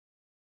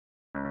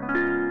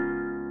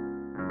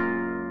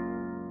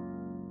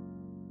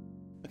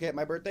Okay,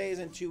 my birthday is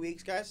in 2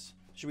 weeks, guys.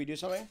 Should we do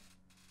something?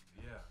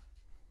 Yeah.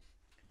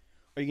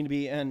 Are you gonna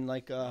be in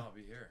like I'll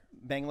be here.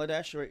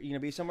 Bangladesh, or are you gonna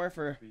be somewhere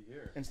for Be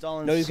here.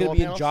 installing? No, he's solar gonna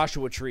be in panels?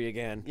 Joshua Tree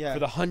again. Yeah. For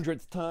the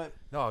 100th time.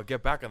 No, I'll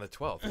get back on the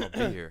 12th. I'll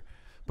be here.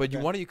 But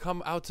Okay. why don't you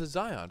come out to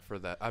Zion for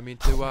that? I mean,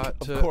 to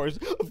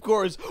Of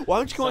course. Why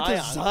don't you go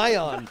into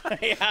Zion?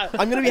 Yeah,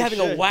 I'm gonna be having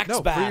a should. wax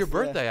No, bath. for your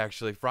birthday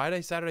actually.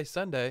 Friday, Saturday,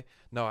 Sunday.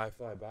 No, I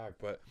fly back.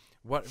 But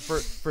what for?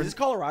 Is this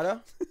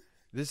Colorado?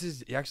 This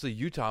is actually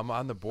Utah. I'm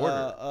on the border.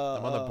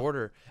 I'm on the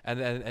border, and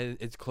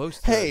it's close.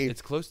 To, Hey.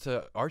 it's close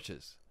to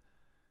Arches.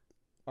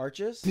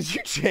 Arches? Did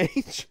you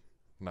change?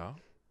 No,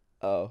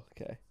 Oh,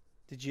 okay.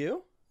 Did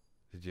you?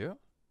 did you?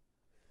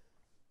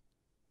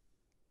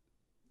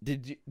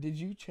 Did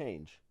you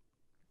change?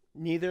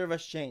 Neither of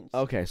us changed.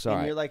 Okay, And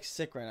sorry. you're like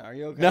sick right now. Are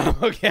you okay? No,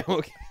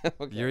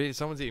 okay.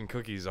 Someone's eating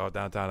cookies all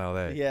downtown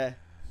LA. Yeah.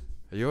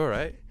 Are you all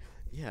right?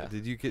 Yeah.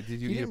 Did you eat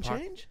didn't a pot?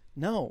 change?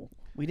 No,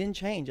 we didn't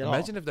change at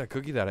Imagine if that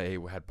cookie that I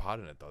ate had pot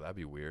in it though. That'd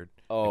be weird.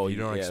 Oh, if you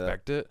don't yeah,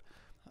 expect it.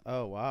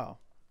 all. Oh wow.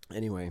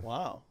 Anyway.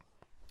 Wow.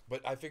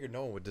 But I figured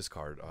no one would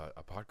discard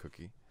a pot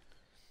cookie.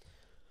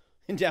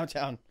 In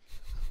downtown.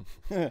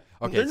 Okay,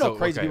 There's no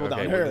crazy people down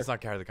well, here. let's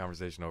not carry the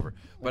conversation over.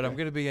 But I'm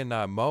gonna be in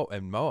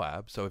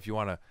Moab, so if you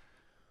wanna,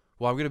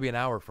 well, I'm gonna be an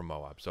hour from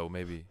Moab, so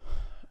maybe.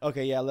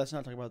 Okay, yeah. Let's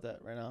not talk about that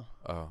right now.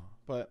 Oh,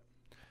 But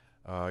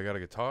I got a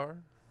guitar.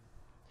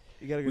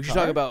 you got a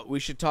We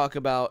should talk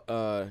about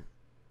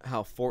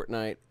how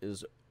Fortnite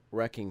is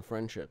wrecking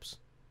friendships.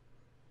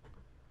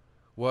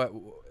 What?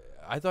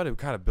 I thought it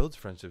kind of builds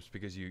friendships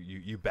because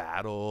you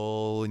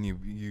battle and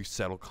you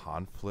settle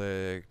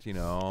conflict. You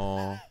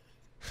know.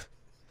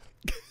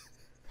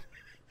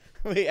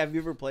 Wait, have you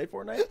ever played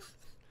Fortnite?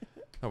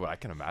 No, but I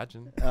can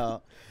imagine.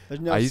 There's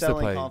no I used to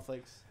settling play-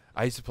 conflicts.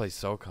 I used to play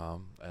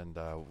SOCOM and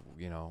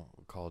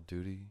Call of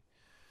Duty.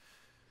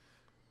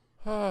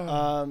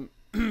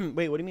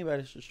 Wait, what do you mean by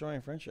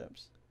destroying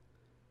friendships?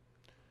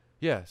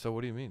 Yeah. So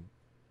what do you mean?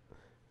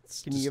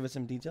 Can you give us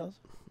some details?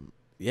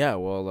 Yeah,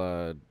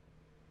 well,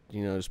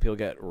 just people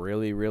get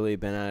really, really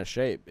bent out of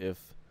shape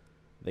if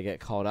they get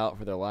called out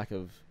for their lack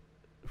of,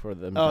 for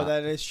them. Oh,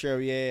 that is true.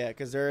 Yeah.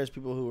 Because there is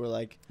people who are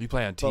like You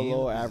play on team?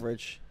 below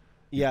average.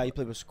 Yeah, you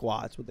play with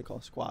squads, what they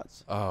call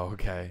squads. Oh,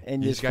 okay.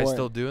 And You just guys for-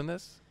 still doing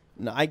this?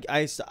 No, I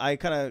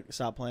kind of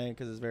stopped playing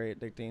because it's very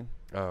addicting.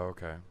 Oh,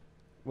 okay.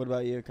 What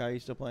about you, Kai? You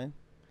still playing?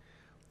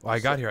 Well, I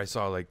got here. I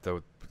saw like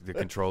the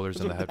controllers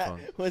and the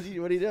headphones. What are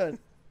you doing?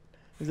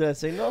 Is that a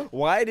signal?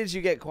 Why did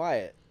you get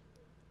quiet?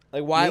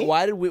 Like Me?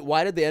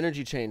 why did the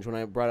energy change when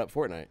I brought up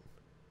Fortnite?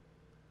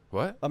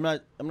 What? I'm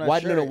not Why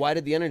sure. no, why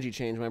did the energy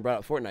change when I brought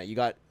up Fortnite? You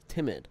got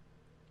timid.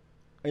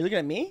 Are you looking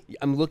at me?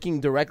 I'm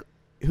looking direct.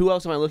 Who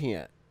else am I looking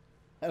at?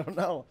 I don't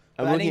know.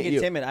 I'm I looking didn't at get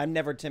you. timid. I'm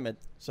never timid.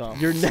 So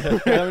You're never. I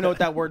don't even know what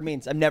that word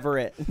means. I'm never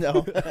it.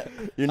 No.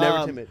 You're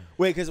never timid.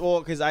 Wait,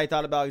 because I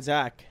thought about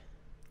Zach.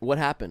 What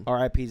happened?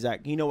 R.I.P.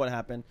 Zach. You know what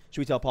happened?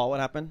 Should we tell Paul what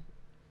happened?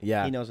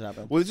 Yeah. He knows what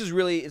happened. Well, this is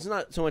really. It's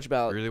not so much I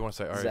about really want to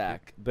say all right.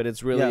 Zach, but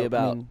it's really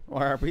about.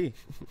 R.I.P.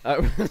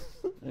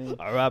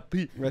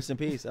 R.I.P. Rest in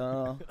peace.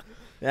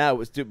 Yeah, it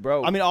was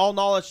bro. I mean, all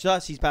knowledge to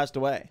us, he's passed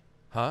away.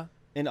 Huh?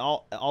 In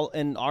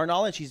in our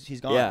knowledge,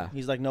 he's gone. Yeah.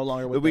 He's like no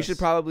longer with but we us. should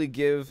probably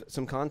give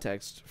some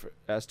context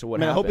as to what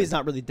I mean, I happened. hope he's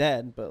not really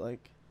dead, but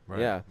like, Right.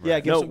 Yeah. Right. yeah.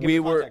 Give No, some, give we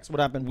some were- context. What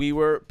happened? We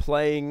were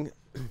playing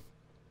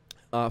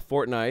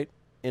Fortnite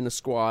in a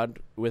squad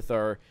with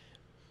our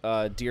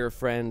dear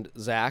friend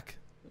Zach.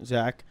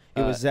 Zach.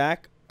 It was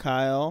Zach,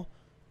 Kyle,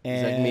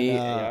 and Zach, me,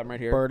 yeah, I'm right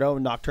here. Birdo,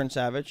 Nocturne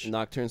Savage,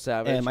 Nocturne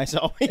Savage. and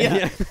myself.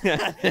 Yeah.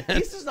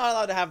 He's just not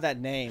allowed to have that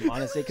name,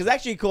 honestly, because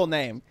actually a cool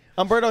name.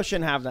 Umberto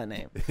shouldn't have that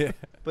name.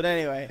 But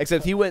anyway,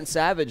 Except he went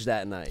savage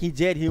that night. he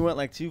did. He went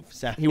like too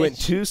savage. He went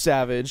too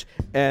savage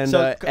and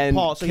So, and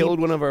Paul, so killed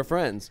he- one of our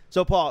friends.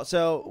 So Paul,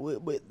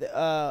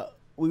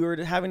 we were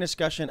having a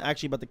discussion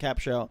actually about the KAP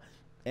Show,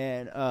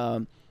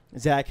 and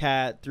Zach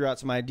threw out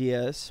some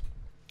ideas,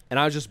 And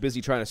I was just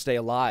busy trying to stay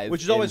alive.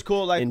 which is always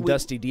cool. Like in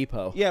Dusty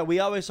Depot. Yeah, we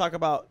always talk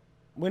about.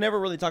 We never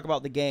really talk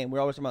about the game. We're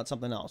always talking about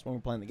something else when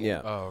we're playing the game.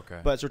 Yeah. Oh, okay.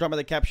 But so we're talking about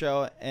the KAP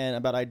Show and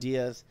about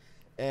ideas,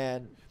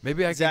 and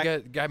maybe I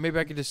Zach- maybe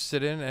I could just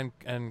sit in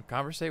and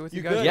conversate with you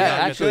You guys. could. Yeah, Yeah,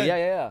 you actually, could.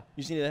 yeah.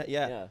 you just need to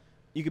yeah. Yeah.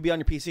 You could be on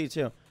your PC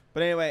too.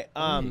 But anyway,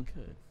 You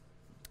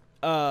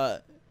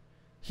could.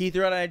 he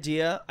threw out an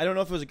idea. I don't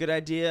know if it was a good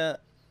idea.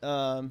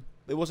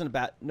 It wasn't a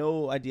bad.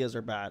 No ideas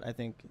are bad. I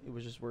think it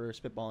was just we're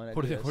spitballing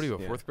What ideas. are you,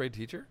 a Yeah. fourth grade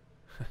teacher?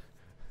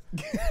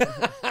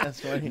 That's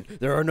funny.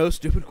 There are no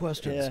stupid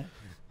questions.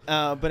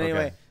 Yeah. But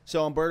anyway, Okay.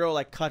 so Umberto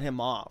like cut him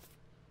off,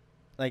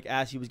 like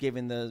as he was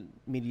giving the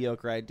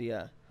mediocre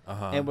idea,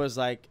 Uh-huh. and was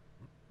like,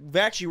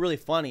 actually really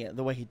funny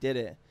the way he did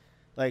it.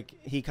 Like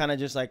he kind of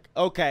just like,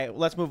 okay,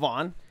 let's move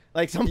on,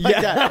 like something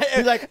like that.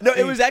 He's like, No,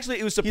 it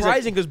was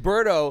surprising because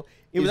Birdo.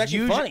 It was is actually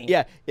usually- funny.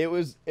 Yeah, it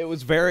was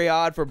very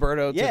odd for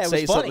Birdo yeah, to it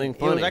say was funny. something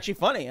funny. It was actually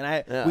funny,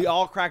 and Yeah. we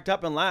all cracked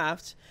up and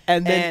laughed.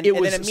 And then it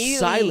was immediately-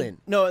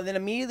 silent. No, and then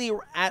immediately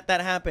at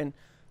that happened,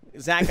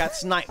 Zach got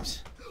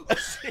sniped.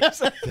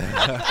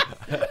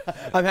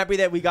 I'm happy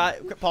that we got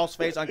Paul's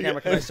face on camera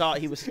because I saw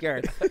it. He was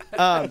scared.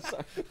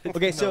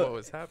 Okay, know so what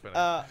was happening.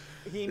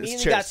 he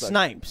immediately chair got stuck.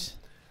 snipes.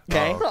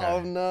 Okay. Oh, okay.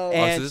 Oh no. Oh,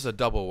 And- so this is a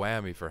double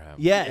whammy for him.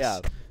 Yes.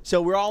 Yeah.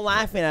 So we're all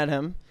laughing at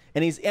him,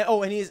 and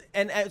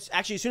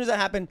actually as soon as that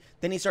happened,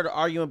 then he started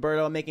arguing with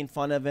Berto, making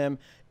fun of him,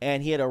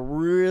 and he had a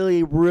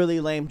really, really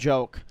lame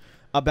joke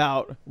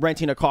about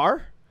renting a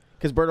car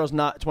because Berto's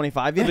not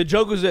 25 yet. The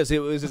joke was this. It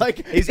was like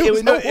it it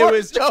was the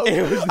worst joke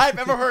it was- I've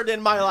ever heard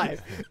in my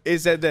life. He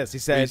said this. He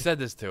So you said, said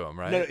this to him,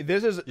 right? "No,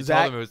 this is You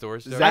Zach." told him it was the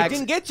worst joke? I Zach's-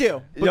 didn't get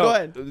to, but No, go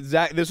ahead.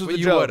 Zach, this was But the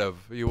you joke. would have.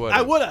 You would I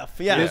have. would have.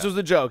 Yeah. This was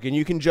the joke, and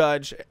you can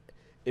judge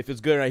if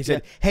it's good or not. He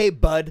said, "Hey,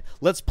 bud,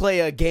 let's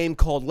play a game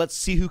called Let's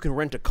See Who Can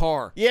Rent a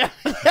Car." Yeah.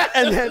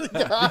 And then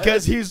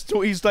because he's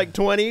like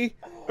 20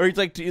 or he's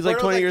like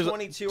Berto's 20 years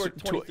 22 or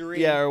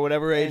 23. yeah, or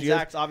whatever age And he is.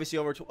 Zach's obviously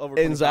over 25.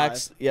 And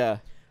Zach's yeah.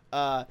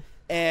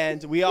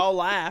 And we all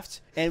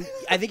laughed, and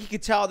I think you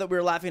could tell that we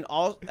were laughing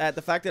all at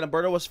the fact that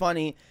Umberto was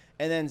funny,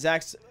 and then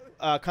Zach's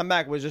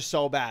comeback was just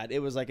so bad. It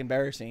was like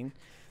embarrassing.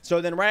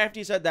 So then right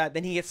after he said that,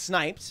 then he gets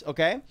sniped,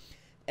 okay?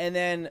 And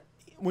then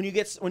when you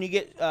get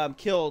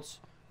killed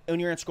when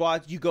you're in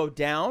squads, you go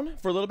down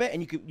for a little bit,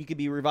 and you could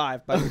be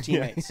revived by your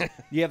teammates.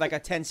 You have like a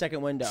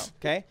 10-second window,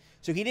 okay?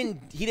 So he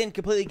didn't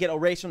completely get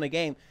erased from the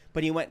game,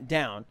 but he went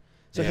down.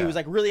 So he Yeah. was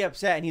like really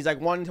upset, and he's like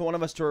wanting one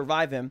of us to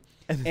revive him,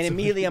 and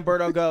immediately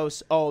Umberto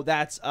goes, "Oh,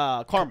 that's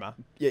karma,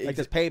 Yeah, like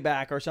this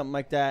payback or something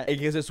like that."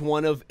 Because it's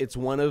one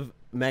of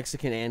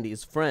Mexican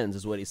Andy's friends,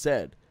 is what he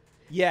said.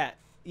 Yeah,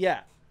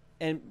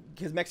 and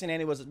because Mexican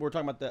Andy we're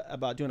talking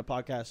about doing a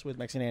podcast with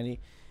Mexican Andy,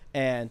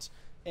 and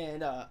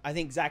I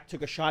think Zach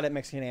took a shot at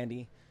Mexican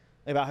Andy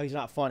about how he's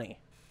not funny,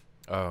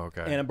 Oh,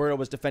 okay. and Umberto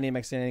was defending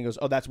Mexican Andy and goes,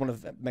 "Oh, that's one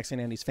of Mexican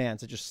Andy's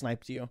fans that just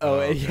sniped you." Oh,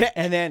 okay. yeah.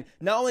 And then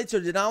not only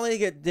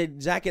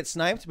did Zach get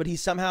sniped, but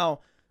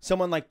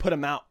someone like put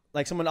him out,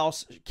 like someone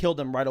else killed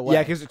him right away.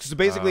 Yeah, because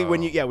basically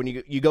when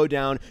you go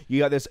down, you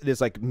got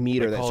this like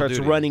meter Like that Call of starts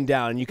Duty. running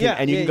down, and you can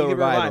go get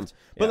revive him.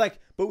 revived.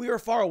 But we were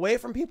far away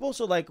from people,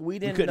 so like we You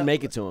didn't couldn't know-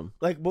 make it to him.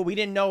 Like, but we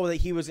didn't know that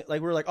he was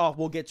like we were like, oh,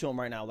 we'll get to him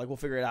right now, like we'll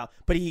figure it out.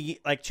 But he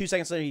like 2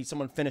 seconds later,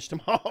 someone finished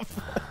him off.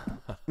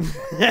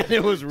 And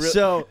it was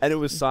and it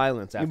was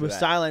silence after It was that.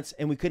 silence,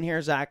 and we couldn't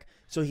hear Zach,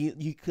 so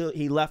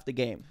he left the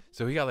game.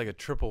 So he got like a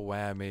triple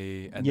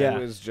whammy, and Yeah. then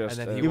It was just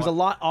and then It was a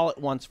lot all at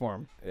once for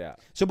him. yeah.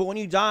 So, but when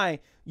you die,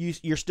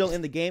 you're still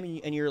in the game,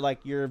 and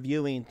you're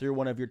viewing through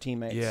one of your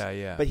teammates.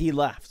 Yeah. But he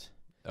left.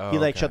 Oh, He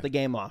like okay. shut the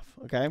game off.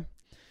 Okay.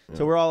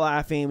 So we're all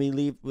laughing. We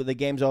leave. The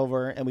game's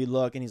over, and we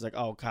look, and he's like,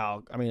 "Oh,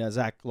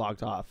 Zach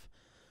logged off."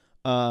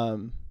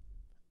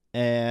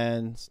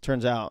 And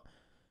turns out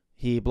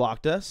he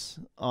blocked us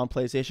on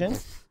PlayStation,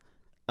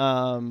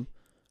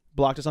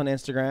 blocked us on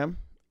Instagram,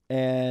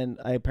 and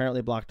I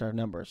apparently blocked our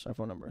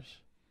phone numbers,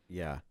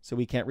 Yeah. so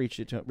we can't reach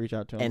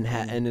out to him.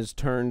 And has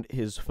turned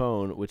his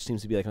phone, which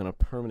seems to be like on a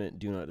permanent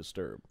do not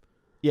disturb.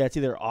 yeah, it's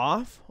either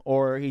off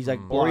or he's like,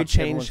 Or he blocked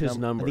changed everyone's his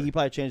number. I think he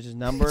probably changed his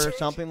number or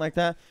something like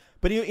that.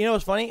 But you know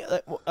what's funny?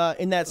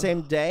 In that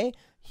same day,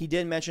 he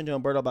did mention to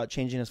Umberto about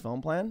changing his phone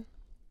plan.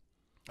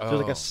 So there's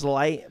like Oh. a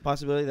slight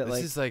possibility that This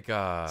like is like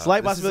slight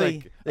this is possibility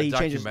like that a he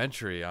changes-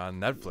 documentary on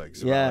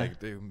Netflix. Yeah. About, like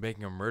they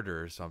making a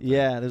murder or something.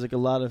 yeah, there's like a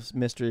lot of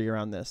mystery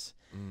around this.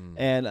 Mm.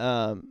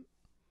 And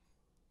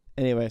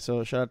anyway,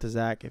 so shout out to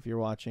Zach if you're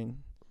watching.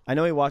 I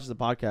know he watches the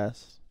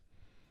podcast.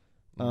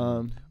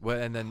 Well,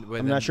 and then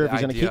I'm not sure if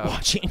he's gonna keep idea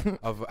watching.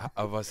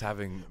 of us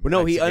having. Well,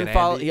 no, he Mexican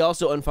unfollowed. Andy- He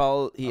also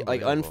unfollowed. He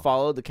like Unbelievable.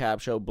 unfollowed the KAP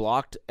Show,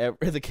 blocked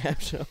the KAP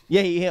Show.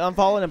 Yeah, he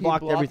unfollowed and He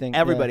blocked everything.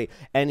 everybody,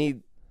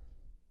 and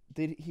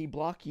did he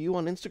block you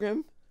on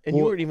Instagram? And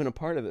you Well- weren't even a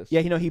part of this.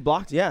 Yeah, he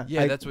blocked. Yeah,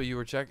 Yeah, I, that's what you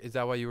were checking. Is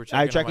that why you were checking?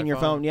 I on checking my your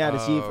phone. Yeah, to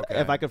see Oh, okay.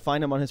 if I could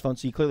find him on his phone.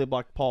 So he clearly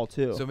blocked Paul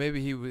too. So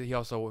maybe he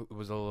also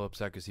was a little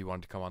upset because he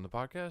wanted to come on the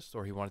podcast,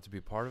 or he wanted to be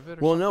a part of it.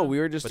 Or Well, no, something? we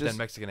were just. But then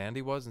Mexican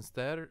Andy was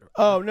instead.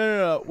 Oh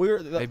no! Maybe a We're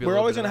little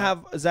always bit gonna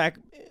of have Zach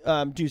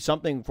do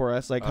something for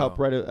us, like help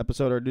Oh. write an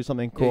episode or do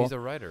something Yeah, cool. he's a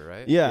writer,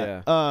 right?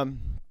 Yeah. I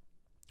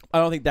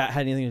don't think that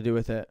had anything to do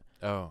with it.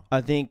 Oh.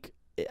 I think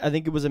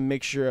it was a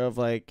mixture of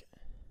like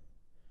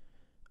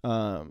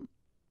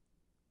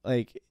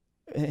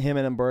him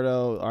and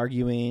Umberto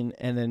arguing,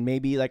 and then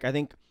maybe like I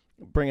think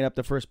bringing up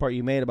the first part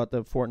you made about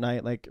the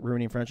Fortnite like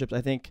ruining friendships.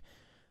 I think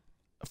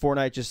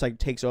Fortnite just like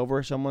takes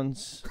over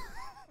someone's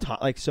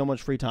like so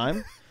much free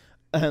time,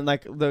 and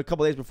like the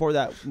couple days before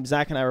that,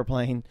 Zach and I were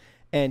playing,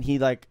 and he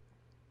like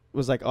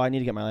was like, "Oh, I need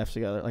to get my life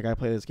together. Like I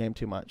play this game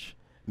too much."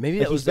 maybe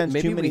Like, that he was spends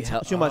maybe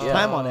too much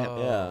time on it.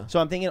 Yeah. So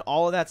I'm thinking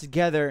all of that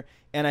together,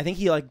 and I think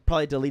he like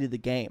probably deleted the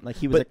game. Like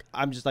he was like,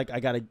 I'm just like I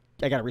gotta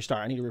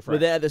restart. I need to refresh. But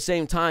then at the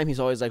same time, he's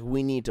always like,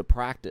 "We need to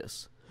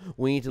practice.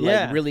 We need to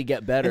Yeah. like really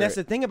get better." And that's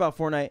the thing about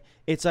Fortnite.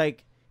 It's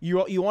like you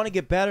want to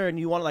get better, and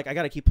you want to like I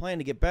gotta keep playing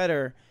to get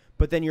better.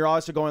 But then you're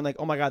also going like,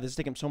 oh my god, this is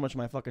taking so much of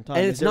my fucking time.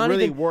 and Is it's it not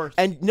really even worth.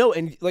 And no,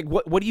 and like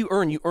what do you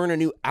earn? You earn a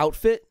new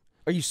outfit.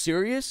 Are you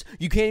serious?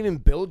 You can't even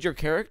build your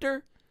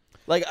character.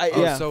 Like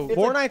Yeah. so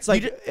Fortnite's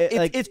like,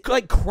 it's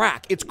like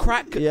crack. It's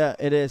crack. yeah,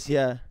 it is.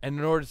 Yeah. And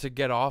in order to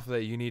get off of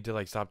that, you need to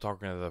like stop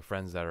talking to the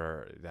friends that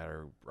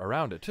are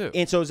around it too.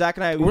 And so Zach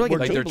and I, We're like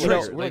Like they're enablers.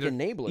 triggers. We're like Like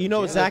enablers. you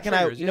know, yeah. Zach and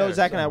I, triggers, you know, yeah,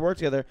 Zach and I so- worked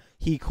together.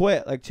 He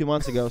quit like 2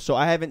 months ago, so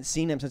I haven't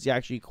seen him since he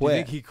actually Do you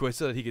think quit. he quit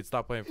so that he could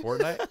stop playing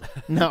Fortnite?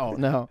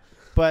 No.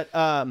 But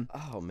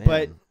Oh man.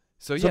 but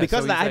So so yeah,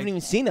 because of that, I he's haven't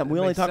even seen him. We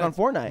it only makes talk on sense.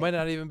 Fortnite. It might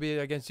not even be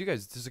against you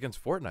guys. It's just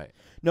against Fortnite.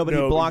 No, but he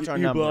No, blocked but our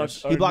he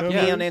numbers. blocked He blocked our me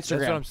Yeah, on that's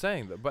what I'm Instagram.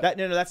 saying. But That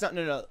no, that's not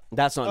no.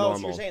 that's not Oh, normal.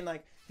 so you're saying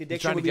like the trying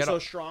addiction to would be get so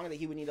off- strong that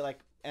he would need to like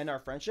end our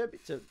friendship?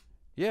 To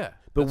yeah,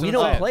 but that's we what I'm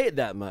don't saying. play it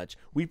that much.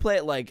 We play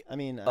it like I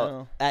mean, I don't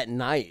know. at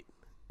night,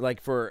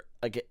 like for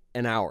like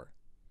an hour.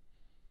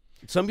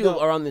 Some people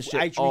are on this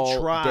shit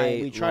all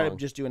day We try to long.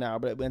 just do an hour,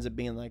 but it ends up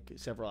being like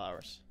several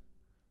hours.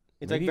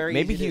 It's maybe, like very.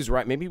 maybe easy he's to,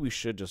 right. Maybe we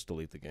should just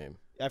delete the game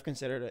I've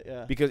considered it.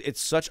 Yeah. because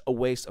it's such a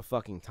waste of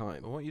fucking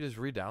time. Won't you just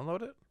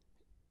re-download it?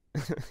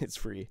 It's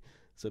free,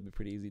 so it'd be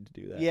pretty easy to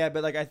do that. Yeah,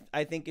 but like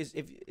I think as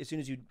soon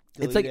as you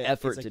delete like it,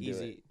 effort it's like to do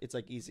easy. it. It's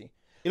like easy.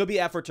 It'll be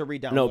effort to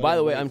re-download. No, by the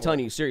and way, wait I'm for telling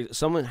it. you, seriously,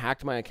 someone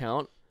hacked my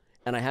account,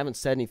 and I haven't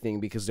said anything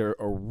because they're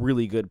a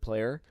really good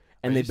player,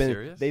 and Are they've you been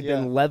serious? they've Yeah.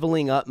 been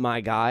leveling up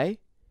my guy,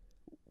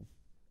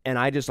 and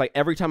I just like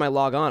every time I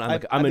log on, I'm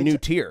I've a been new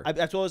t- tier. I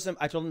told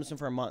him this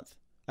for a month.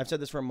 I've said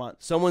this for a month.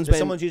 Someone's If been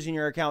someone's using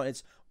your account,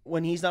 it's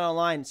when he's not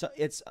online. So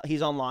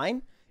he's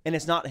online, and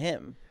it's not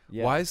him.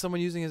 yeah. Why is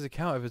someone using his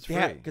account if it's free?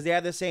 Because they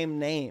have the same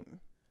name.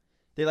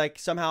 They like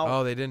somehow.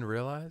 Oh, they didn't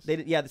realize.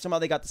 Somehow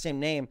they got the same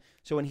name.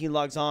 So when he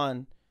logs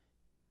on,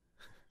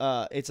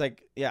 it's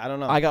like I don't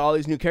know. I got all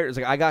these new characters.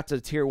 Like I got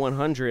to tier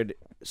 100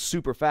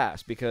 super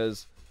fast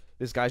because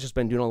this guy's just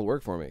been doing all the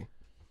work for me.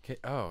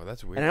 Oh,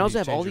 that's weird. And I Can also you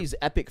have all change your- these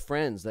epic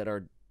friends that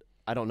are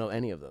I don't know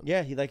any of them.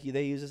 Yeah,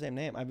 they use the same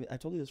name. I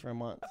told you this for a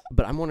month.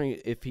 But I'm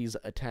wondering if he's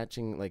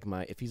attaching like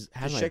if he's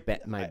had Just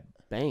check- my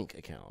bank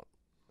account.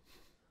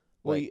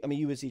 Well, Like-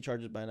 you would see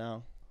charges by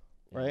now,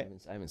 Yeah, right?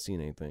 I haven't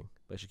seen anything,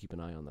 but I should keep an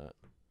eye on that.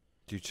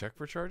 Do you check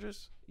for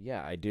charges?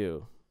 Yeah, I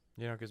do.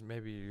 You know, because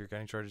maybe you're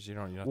getting charges you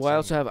don't. You're not Well, I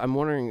also seeing. I'm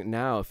wondering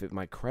now if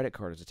my credit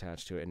card is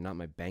attached to it and not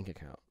my bank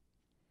account.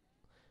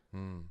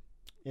 Hmm.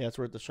 Yeah, it's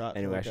worth the shot.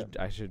 Anyway, Look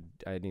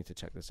at- I need to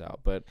check this out.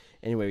 But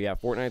anyway, yeah,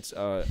 Fortnite's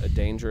a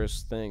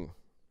dangerous thing.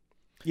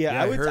 Yeah,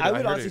 Yeah, I I would heard- I I would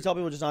heard honestly it. tell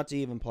people just not to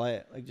even play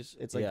it. Like just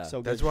it's like Yeah. so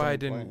good. That's for why I someone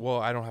didn't. playing. Well,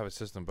 I don't have a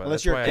system, but Unless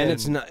that's you're why I a kid.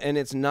 didn't. And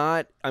it's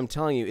not. I'm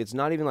telling you, it's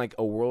not even like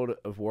a World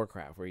of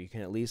Warcraft where you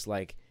can at least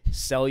like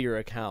sell your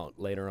account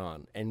later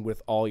on and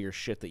with all your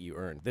shit that you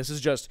earned. This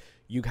is just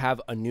you have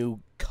a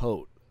new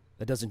coat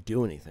that doesn't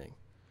do anything.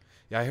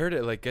 Yeah, I heard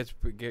it. Like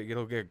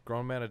it'll get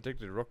grown man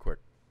addicted real quick.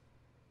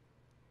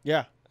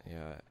 Yeah.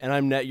 Yeah, and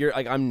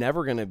I'm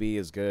never gonna be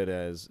as good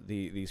as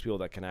these people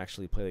that can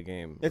actually play the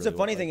game. It's really a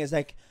funny well. thing is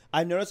like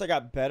I noticed I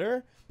got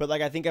better, but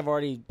like I think I've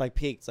already like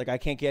peaked. Like I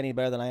can't get any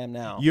better than I am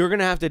now. You're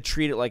gonna have to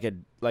treat it like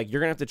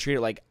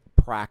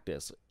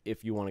practice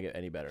if you want to get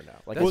any better now.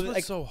 Like That's Well, what's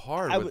like, so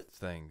hard I with would-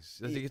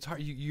 things. I think it's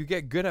hard. You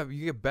get good at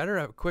you get better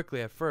at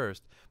quickly at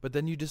first, but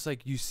then you just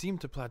like you seem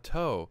to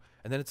plateau,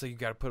 and then it's like you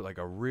got to put like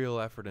a real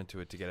effort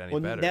into it to get any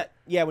better.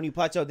 When you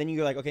plateau, then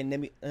you're like, okay,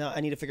 I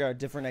need to figure out a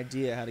different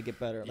idea how to get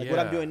better. Like what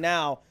I'm Yeah. doing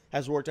now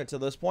has worked up to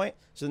this point,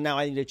 so now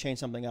I need to change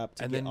something up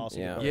to And get then also.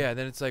 yeah. get better. Yeah,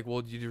 then it's like,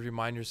 well, you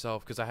remind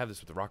yourself because I have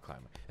this with the rock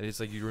climbing, and it's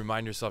like you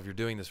remind yourself you're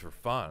doing this for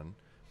fun,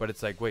 but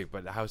it's like, wait,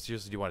 but how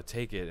seriously do you want to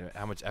take it, and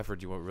how much effort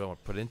do you really want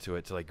to put into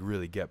it to like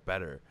really get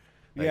better?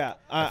 Like, Yeah, feel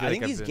I like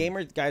think I've these been-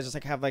 gamer guys just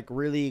like have like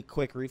really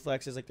quick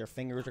reflexes, like their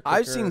fingers are quicker.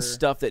 I've seen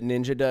stuff that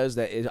Ninja does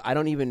that is I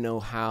don't even know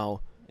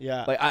how.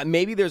 Yeah, Like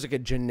maybe there's like a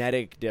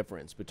genetic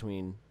difference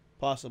between.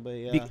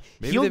 possibly. Yeah,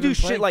 Maybe He'll they've do been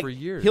shit playing like for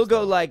years, he'll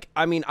go though. like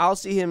I'll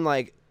see him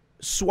like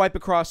swipe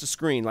across the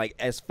screen like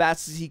as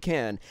fast as he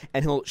can,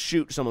 and he'll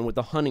shoot someone with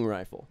a hunting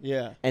rifle,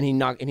 yeah, and he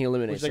which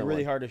eliminates is like someone.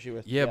 really hard to shoot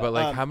with. Yeah, but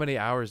like, Um, how many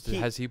hours he-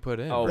 has he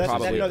put in? Oh, versus-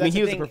 probably. No, I that's mean, he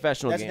the was a thing-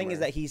 professional That's the thing gamer. is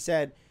that he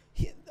said,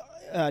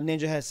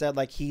 Ninja has said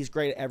like he's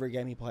great at every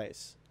game he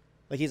plays.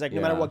 Like he's like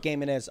no matter Yeah. what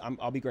game it is,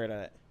 I'll be great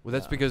at it. Well,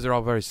 that's because they're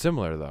all very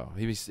similar, though.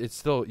 It's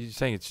still you're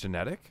saying it's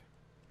genetic.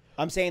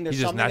 I'm saying there's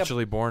He's just something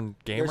naturally born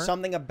gamer. there's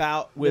something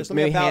about With there's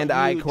something maybe about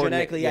hand-eye you genetically,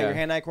 coordinate- your yeah.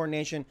 hand-eye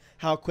coordination,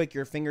 how quick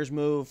your fingers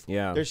move.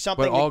 Yeah. There's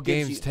something. But all that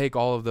gives games you, take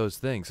all of those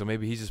things, so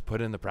maybe he's just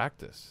put in the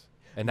practice.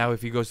 And now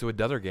if he goes to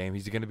another game,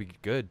 he's going to be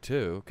good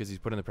too because he's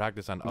put in the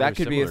practice on that other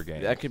could be similar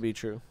games. that could be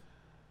true.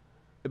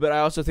 But I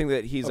also think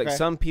that he's like Okay.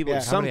 some people, Yeah.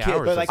 How some many kids.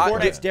 hours But like does it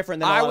Fortnite's take? different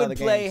than I all would other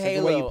play games. Like,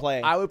 Halo. the way you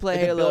play. I would play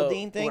Like, Halo the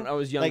building thing when I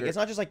was younger. Like it's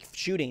not just like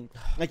shooting.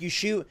 Like you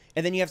shoot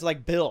and then you have to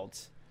like build.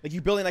 Like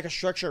you're building like a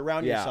structure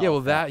around Yeah. yourself. Yeah, well,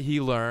 that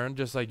he learned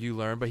just like you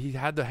learned, but he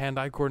had the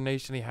hand-eye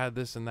coordination. He had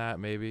this and that,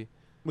 maybe.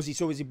 Was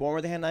he born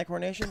with the hand-eye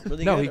coordination?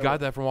 Really No, good, he or- got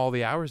that from all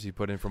the hours he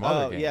put in from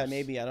other Oh games. yeah,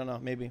 maybe I don't know.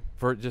 Maybe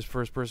For just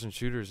first-person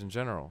shooters in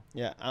general.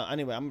 yeah.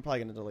 Anyway, I'm probably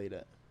gonna delete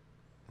it.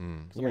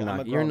 Hmm. You're I'm a not.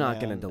 grown You're not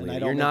man, gonna and delete I it.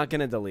 don't You're make- not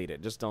gonna delete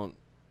it. Just don't.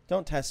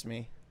 Don't test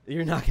me.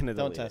 You're not gonna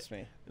Don't delete it. test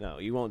me. No,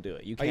 you won't do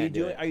it. You Are can't you do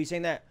doing? it. Are you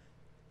saying that,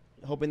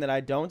 hoping that I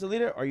don't delete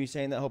it? Or are you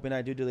saying that hoping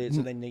I do delete it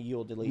so then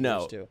you'll delete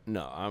No, yours too?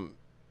 no.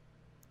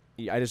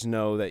 I just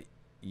know that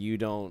you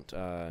don't.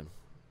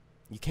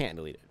 You can't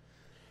delete it.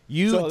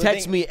 You So the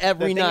text thing- me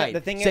every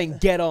night saying,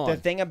 get on. The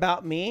thing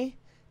about me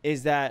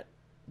is that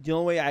the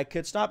only way I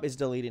could stop is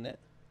deleting it.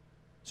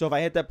 So if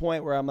I hit that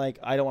point where I'm like,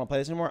 I don't want to play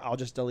this anymore, I'll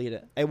just delete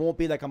it. It won't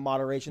be like a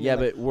moderation. Yeah,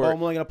 thing, like, but we're-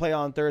 I'm only going to play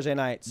on Thursday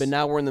nights. But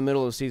now we're in the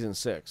middle of season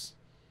 6.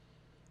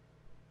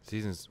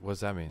 Seasons.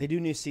 What's that mean? They do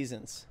new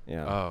seasons.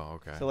 Yeah. Oh,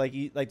 okay. So like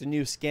like the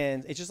new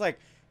skins, it's just like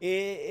it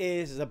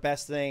is the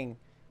best thing.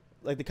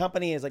 Like the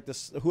company is like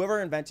this.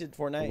 Whoever invented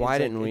Fortnite. Why is,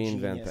 didn't like, we a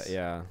invent genius. that?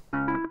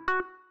 Yeah.